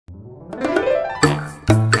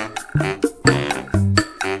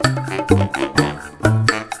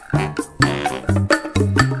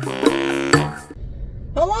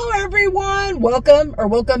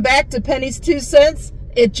Welcome back to Penny's 2 Cents.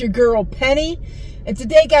 It's your girl Penny, and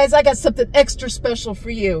today, guys, I got something extra special for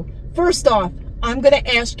you. First off, I'm gonna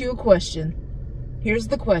ask you a question. Here's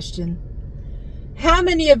the question: how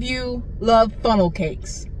many of you love funnel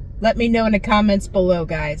cakes? Let me know in the comments below,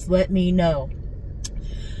 guys. Let me know.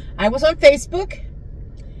 I was on Facebook,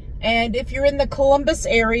 and if you're in the Columbus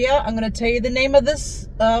area, I'm gonna tell you the name of this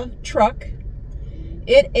truck.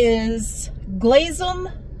 It is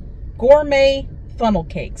Glaze'Em Gourmet funnel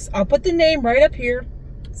cakes. I'll put the name right up here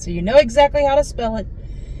so you know exactly how to spell it.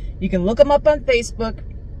 You can look them up on Facebook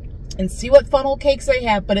and see what funnel cakes they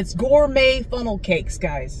have, but it's gourmet funnel cakes,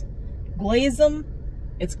 guys. Glaze'Em,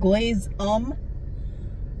 it's Glaze'Em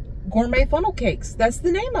Gourmet funnel cakes. That's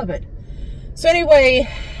the name of it. So anyway,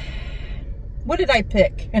 what did I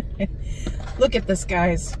pick? Look at this,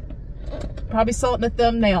 guys. Probably saw it in the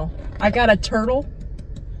thumbnail. I got a turtle.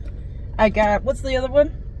 I got, what's the other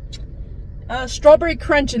one? Strawberry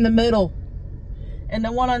crunch in the middle, and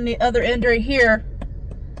the one on the other end right here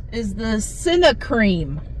is the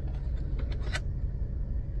CinnaCream.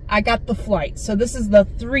 I got the flight, so this is the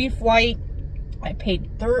 3 flight. I paid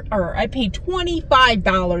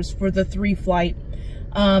 $25 for the 3 flight.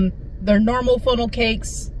 They're normal funnel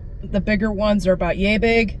cakes. The bigger ones are about yay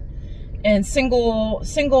big, and single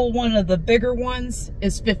one of the bigger ones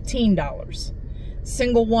is $15.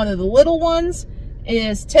 Single one of the little ones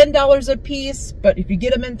is $10 a piece, but if you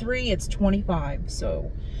get them in 3, it's $25.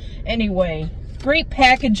 So anyway, great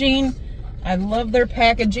packaging. I love their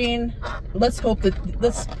packaging. Let's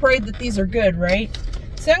pray that these are good, right?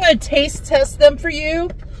 So I'm going to taste test them for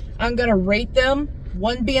you. I'm going to rate them,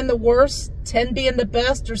 1 being the worst, 10 being the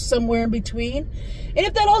best, or somewhere in between. And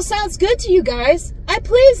if that all sounds good to you guys, I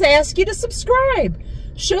please ask you to subscribe.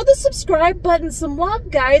 Show the subscribe button some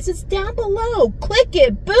love, guys. It's down below. Click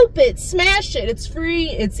it, boop it, smash it. It's free,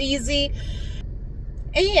 it's easy.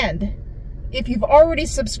 And if you've already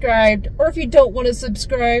subscribed, or if you don't want to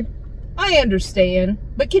subscribe, I understand.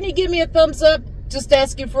 But can you give me a thumbs up? Just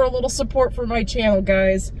asking for a little support for my channel,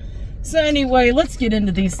 guys. So anyway, let's get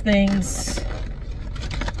into these things.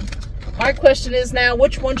 My question is now,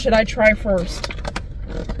 which one should I try first?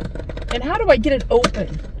 And how do I get it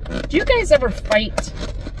open? Do you guys ever fight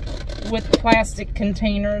with plastic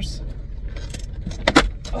containers?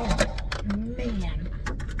 Oh, man.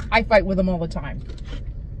 I fight with them all the time.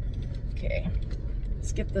 Okay,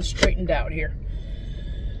 let's get this straightened out here.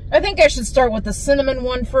 I think I should start with the cinnamon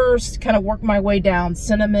one first, kind of work my way down.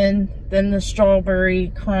 Cinnamon, then the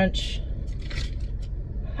strawberry crunch.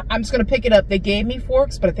 I'm just going to pick it up. They gave me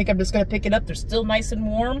forks, but I think I'm just going to pick it up. They're still nice and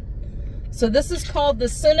warm. So this is called the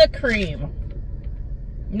CinnaCream.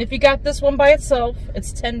 And if you got this one by itself,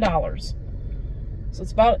 it's $10. So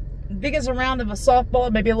it's about as big as a round of a softball,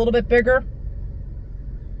 maybe a little bit bigger.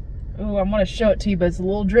 Ooh, I want to show it to you, but it's a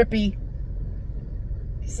little drippy.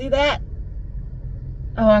 You see that?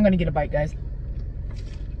 Oh, I'm going to get a bite, guys.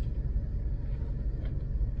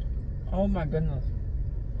 Oh my goodness.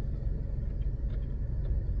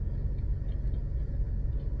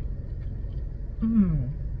 Mmm.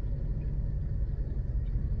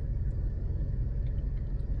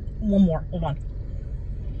 One more, hold on.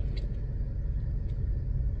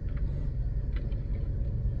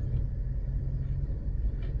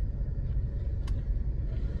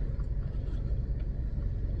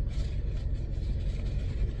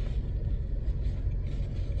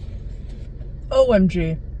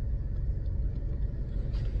 OMG.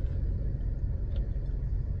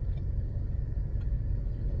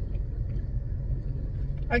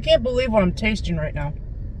 I can't believe what I'm tasting right now.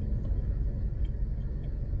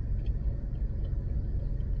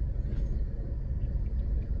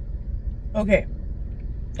 Okay,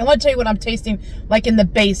 I want to tell you what I'm tasting like in the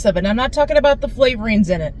base of it. I'm not talking about the flavorings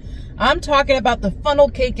in it. I'm talking about the funnel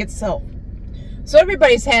cake itself. So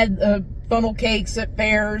everybody's had funnel cakes at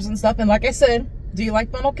fairs and stuff. And like I said, do you like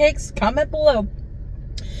funnel cakes? Comment below.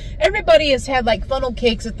 Everybody has had like funnel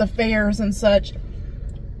cakes at the fairs and such.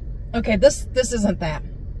 Okay, this isn't that.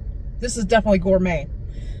 This is definitely gourmet.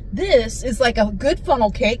 This is like a good funnel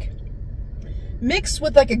cake mixed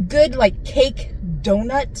with like a good like cake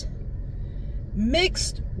donut,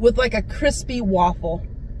 mixed with like a crispy waffle.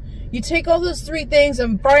 You take all those 3 things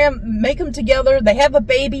and fry them, make them together. They have a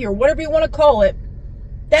baby or whatever you want to call it.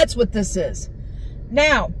 That's what this is.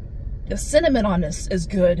 Now, the cinnamon on this is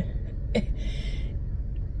good.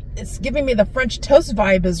 It's giving me the French toast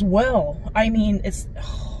vibe as well. I mean, it's...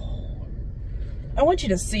 Oh, I want you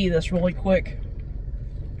to see this really quick.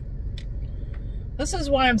 This is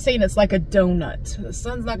why I'm saying it's like a donut. The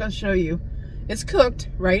sun's not going to show you. It's cooked,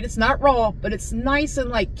 right? It's not raw, but it's nice and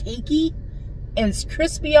like cakey. and it's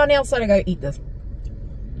crispy on the outside. I gotta eat this.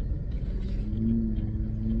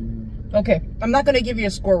 Okay, I'm not gonna give you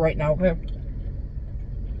a score right now, okay?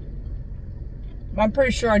 I'm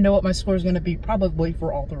pretty sure I know what my score is gonna be, probably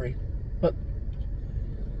for all three, but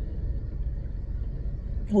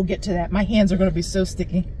we'll get to that. My hands are gonna be so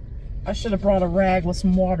sticky. I should have brought a rag with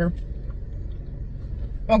some water.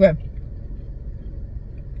 Okay.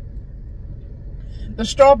 The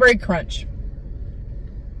strawberry crunch.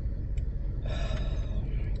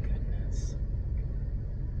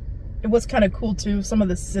 It was kind of cool too. Some of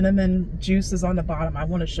the cinnamon juice is on the bottom. I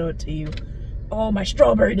want to show it to you. Oh, my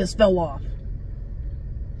strawberry just fell off.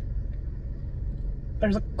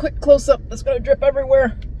 There's a quick close-up that's going to drip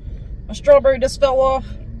everywhere. My strawberry just fell off.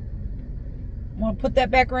 I'm going to put that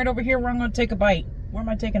back right over here where I'm going to take a bite. Where am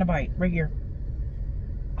I taking a bite? Right here.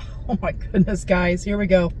 Oh my goodness, guys. Here we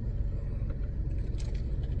go.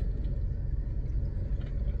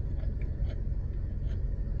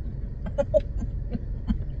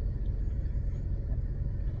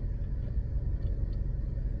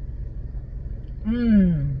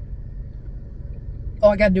 Oh,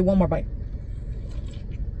 I gotta do one more bite.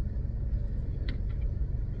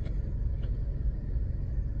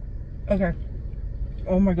 Okay.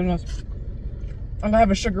 Oh my goodness. I'm gonna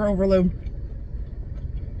have a sugar overload.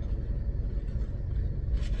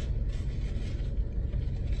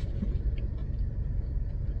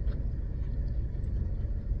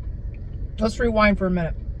 Let's rewind for a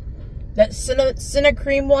minute. That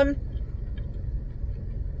CinnaCream one,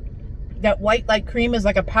 that white like cream is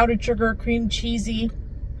like a powdered sugar, cream cheesy,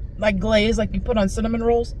 like glaze, like you put on cinnamon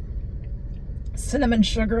rolls. Cinnamon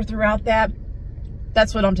sugar throughout that.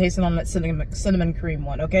 That's what I'm tasting on that cinnamon cream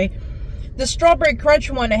one, okay? The strawberry crunch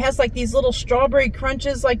one, it has like these little strawberry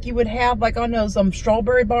crunches like you would have like on those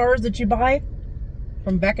strawberry bars that you buy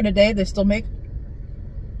from back in the day, they still make.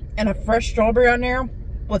 And a fresh strawberry on there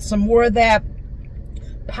with some more of that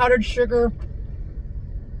powdered sugar,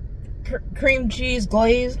 cream cheese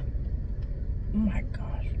glaze. Oh my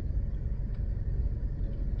gosh.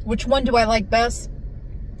 Which one do I like best?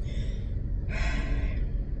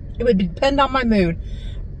 It would depend on my mood.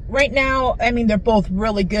 Right now, I mean, they're both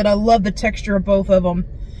really good. I love the texture of both of them.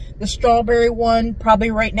 The strawberry one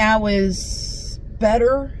probably right now is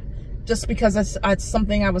better just because it's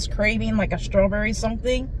something I was craving, like a strawberry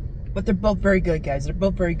something. But they're both very good, guys. They're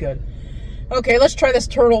both very good. Okay, let's try this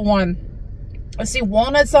turtle one. I see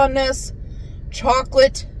walnuts on this,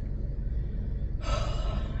 chocolate,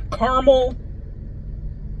 caramel.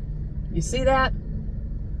 You see that?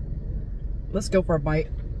 Let's go for a bite.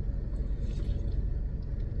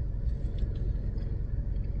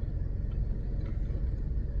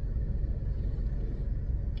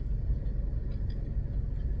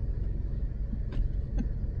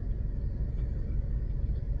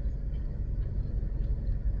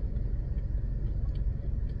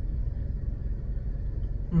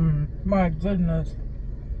 My goodness.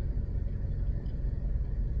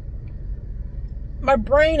 My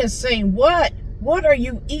brain is saying, what? What are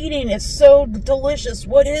you eating? It's so delicious.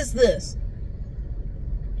 What is this?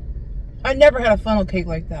 I never had a funnel cake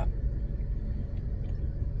like that.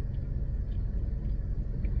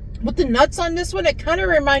 With the nuts on this one, it kind of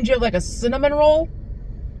reminds you of like a cinnamon roll.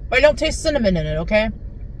 But I don't taste cinnamon in it, okay?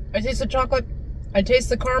 I taste the chocolate. I taste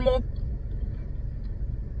the caramel.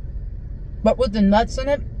 But with the nuts in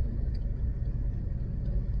it,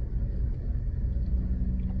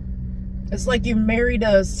 it's like you married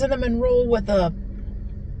a cinnamon roll with a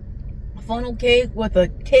funnel cake, with a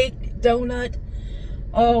cake donut.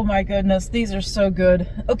 Oh my goodness, these are so good.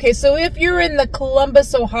 Okay, so if you're in the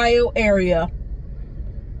Columbus, Ohio area,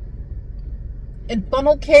 and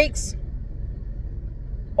funnel cakes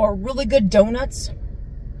or really good donuts,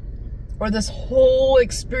 or this whole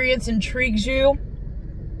experience intrigues you,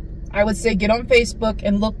 I would say get on Facebook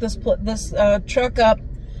and look this truck up.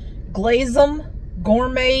 Glaze'Em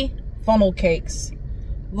Gourmet funnel cakes.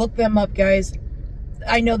 Look them up, guys.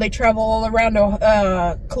 I know they travel all around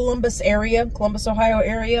Columbus area, Columbus, Ohio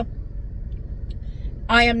area.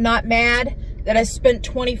 I am not mad that I spent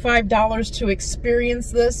 $25 to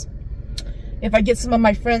experience this. If I get some of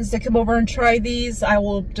my friends to come over and try these, I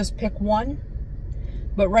will just pick one.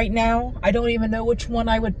 But right now, I don't even know which one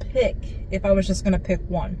I would pick if I was just going to pick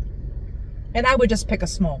one. And I would just pick a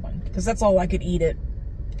small one, because that's all I could eat at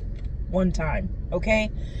one time,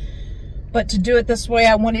 okay? But to do it this way,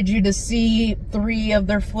 I wanted you to see 3 of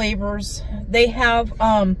their flavors. They have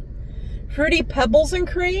Fruity Pebbles and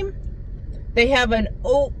Cream. They have an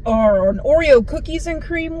Oreo Cookies and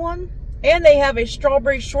Cream one. And they have a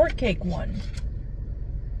Strawberry Shortcake one.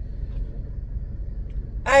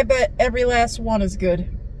 I bet every last one is good.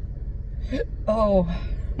 Oh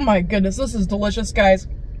my goodness, this is delicious, guys.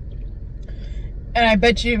 And I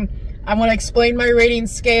bet you, I want to explain my rating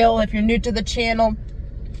scale if you're new to the channel.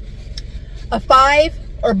 A 5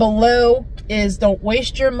 or below is don't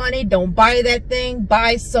waste your money, don't buy that thing,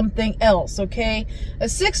 buy something else, okay? A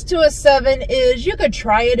 6 to a 7 is you could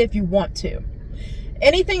try it if you want to.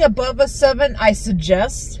 Anything above a 7, I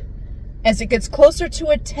suggest. As it gets closer to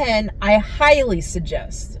a 10, I highly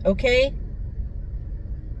suggest, okay?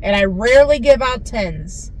 And I rarely give out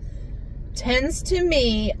 10s. 10s to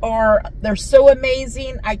me are, they're so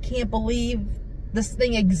amazing, I can't believe this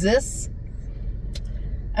thing exists.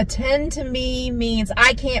 A 10 to me means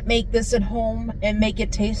I can't make this at home and make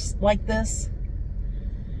it taste like this.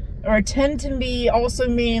 Or a 10 to me also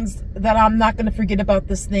means that I'm not going to forget about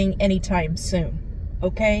this thing anytime soon.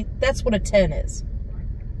 Okay? That's what a 10 is.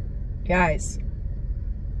 Guys,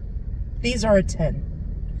 these are a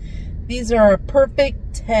 10. These are a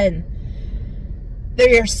perfect 10.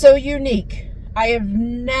 They are so unique. I've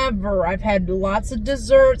had lots of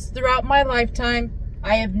desserts throughout my lifetime.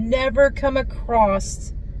 I have never come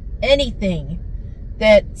across anything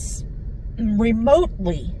that's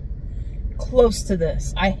remotely close to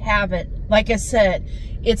this. I haven't. Like I said,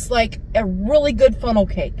 it's like a really good funnel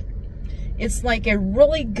cake. It's like a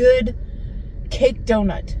really good cake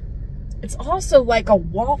donut. It's also like a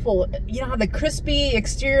waffle. You know how the crispy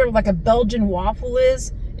exterior of like a Belgian waffle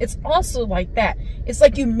is? It's also like that. It's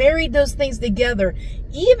like you married those things together.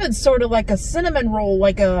 Even sort of like a cinnamon roll,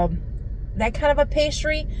 like that kind of a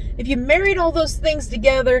pastry. If you married all those things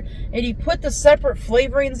together and you put the separate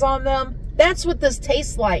flavorings on them, that's what this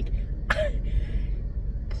tastes like.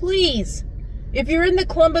 Please, if you're in the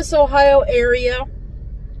Columbus, Ohio area,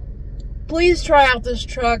 please try out this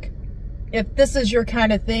truck if this is your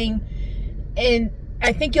kind of thing. And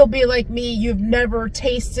I think you'll be like me, you've never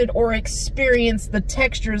tasted or experienced the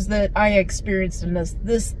textures that I experienced in this.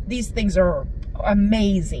 These things are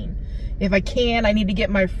amazing. If I can, I need to get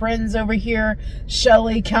my friends over here,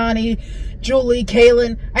 Shelly, Connie, Julie,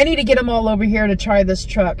 Kaylin. I need to get them all over here to try this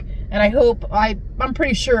truck. And I hope, I'm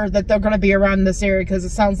pretty sure that they're going to be around this area because it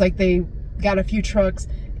sounds like they got a few trucks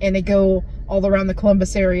and they go all around the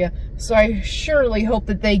Columbus area. So I surely hope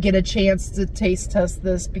that they get a chance to taste test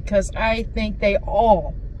this because I think they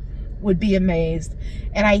all would be amazed.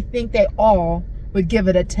 And I think they all would give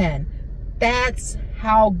it a 10. That's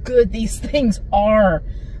how good these things are.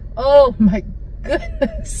 Oh my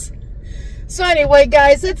goodness. So anyway,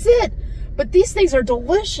 guys, that's it. But these things are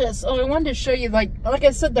delicious. Oh, I wanted to show you, like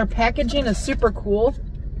I said, their packaging is super cool.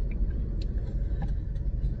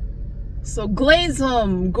 So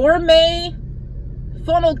Glaze'Em Gourmet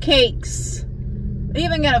funnel cakes. They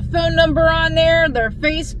even got a phone number on there, their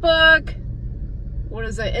Facebook. What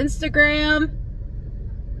is it? Instagram.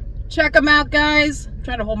 Check them out, guys. I'm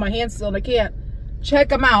trying to hold my hand still and I can't. Check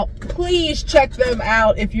them out. Please check them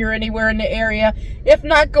out if you're anywhere in the area. If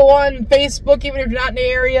not, go on Facebook, even if you're not in the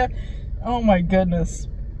area. Oh my goodness.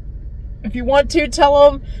 If you want to,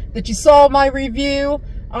 tell them that you saw my review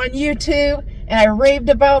on YouTube and I raved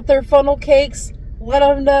about their funnel cakes. Let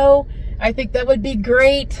them know. I think that would be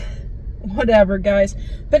great. Whatever, guys.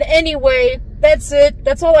 But anyway, that's it.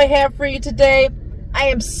 That's all I have for you today. I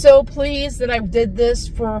am so pleased that I did this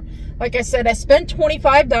for, like I said, I spent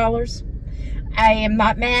 $25. I am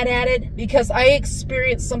not mad at it because I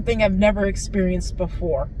experienced something I've never experienced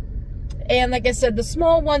before. And like I said, the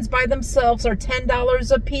small ones by themselves are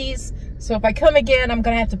 $10 a piece. So if I come again, I'm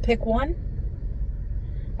going to have to pick one.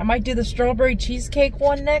 I might do the strawberry cheesecake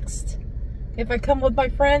one next. If I come with my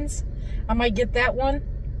friends, I might get that one.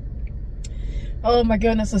 Oh my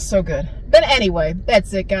goodness, it's so good. But anyway,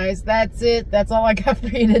 that's it, guys. That's it. That's all I got for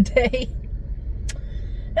you today.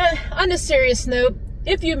 On a serious note,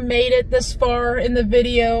 if you made it this far in the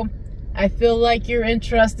video, I feel like you're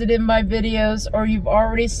interested in my videos, or you've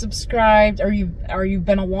already subscribed, or you've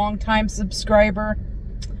been a long time subscriber.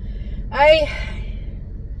 I'm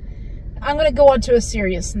gonna go on to a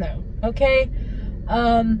serious note, okay?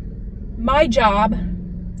 My job,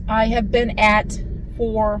 I have been at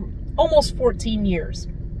for almost 14 years.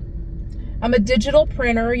 I'm a digital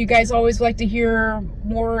printer. You guys always like to hear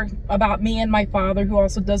more about me and my father, who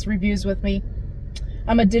also does reviews with me.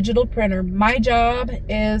 I'm a digital printer. My job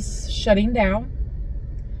is shutting down,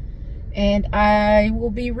 and I will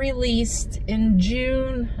be released in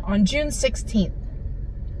on June 16th.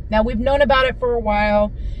 Now, we've known about it for a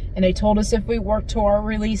while, and they told us if we work to our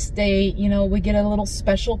release date, you know, we get a little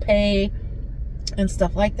special pay and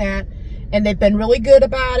stuff like that. And they've been really good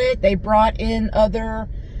about it. They brought in other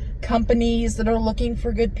companies that are looking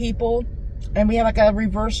for good people, and we have like a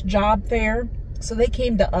reverse job fair. So they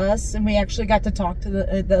came to us, and we actually got to talk to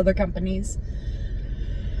the other companies.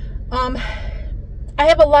 I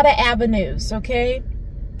have a lot of avenues, okay?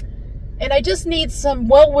 And I just need some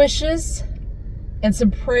well wishes and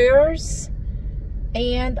some prayers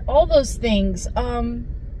and all those things.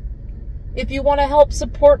 If you want to help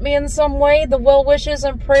support me in some way, the well wishes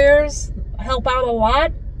and prayers help out a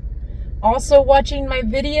lot. Also, watching my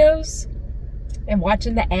videos and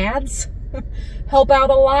watching the ads help out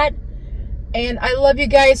a lot. And I love you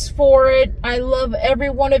guys for it. I love every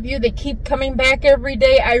one of you that keep coming back every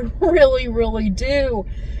day. I really, really do.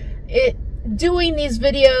 Doing these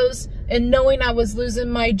videos and knowing I was losing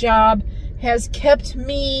my job has kept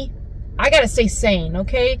me, I gotta say, sane,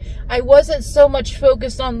 okay? I wasn't so much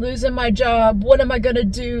focused on losing my job. What am I gonna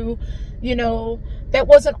do? You know, that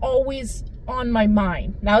wasn't always on my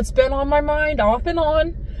mind. Now it's been on my mind off and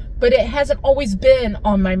on, but it hasn't always been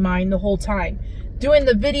on my mind the whole time. Doing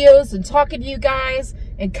the videos and talking to you guys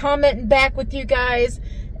and commenting back with you guys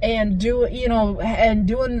and doing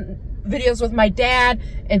videos with my dad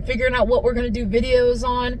and figuring out what we're going to do videos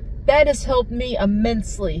on, that has helped me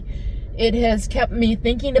immensely. It has kept me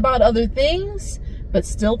thinking about other things, but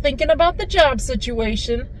still thinking about the job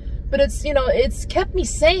situation. But it's, you know, it's kept me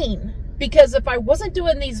sane, because if I wasn't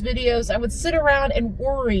doing these videos, I would sit around and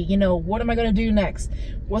worry, you know, what am I going to do next?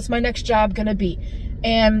 What's my next job going to be?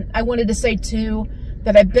 And I wanted to say, too,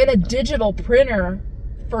 that I've been a digital printer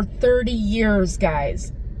for 30 years,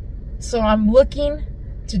 guys. So I'm looking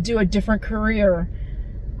to do a different career.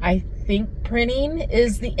 I think printing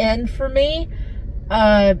is the end for me.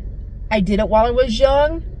 I did it while I was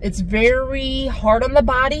young. It's very hard on the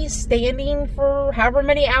body, standing for however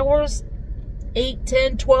many hours, 8,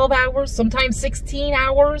 10, 12 hours, sometimes 16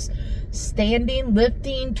 hours, standing,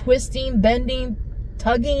 lifting, twisting, bending,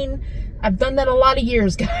 tugging. I've done that a lot of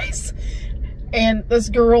years, guys. And this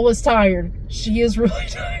girl is tired. She is really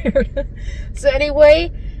tired. So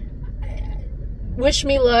anyway, wish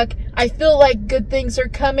me luck. I feel like good things are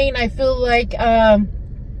coming. I feel like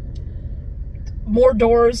more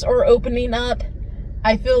doors are opening up.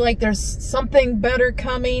 I feel like there's something better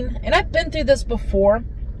coming. And I've been through this before.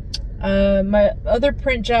 My other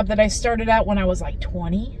print job that I started out when I was like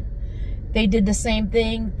 20, they did the same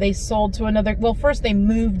thing. They sold to another, well, first they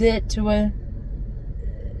moved it to a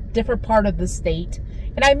different part of the state,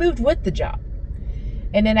 and I moved with the job.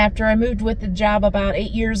 And then after I moved with the job, about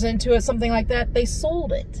 8 years into it, something like that, they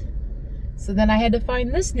sold it. So then I had to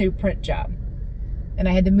find this new print job, and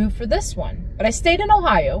I had to move for this one. But I stayed in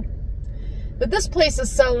Ohio. But this place is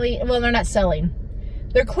selling, well, they're not selling.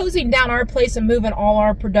 They're closing down our place and moving all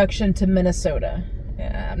our production to Minnesota.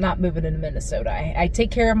 I'm not moving into Minnesota. I take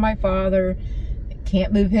care of my father. I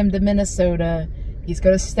can't move him to Minnesota. He's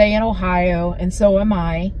going to stay in Ohio, and so am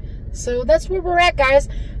I. So that's where we're at, guys.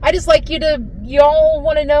 I just like you all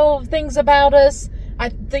want to know things about us. I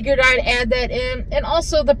figured I'd add that in. And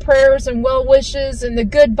also the prayers and well wishes and the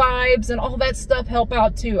good vibes and all that stuff help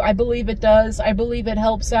out too. I believe it does. I believe it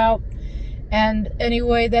helps out. And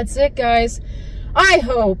anyway, that's it, guys. I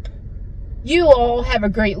hope you all have a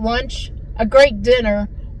great lunch, a great dinner,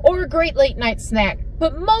 or a great late night snack.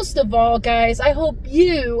 But most of all, guys, I hope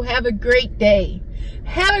you have a great day.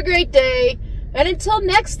 Have a great day. And until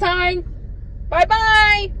next time,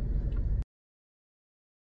 bye-bye.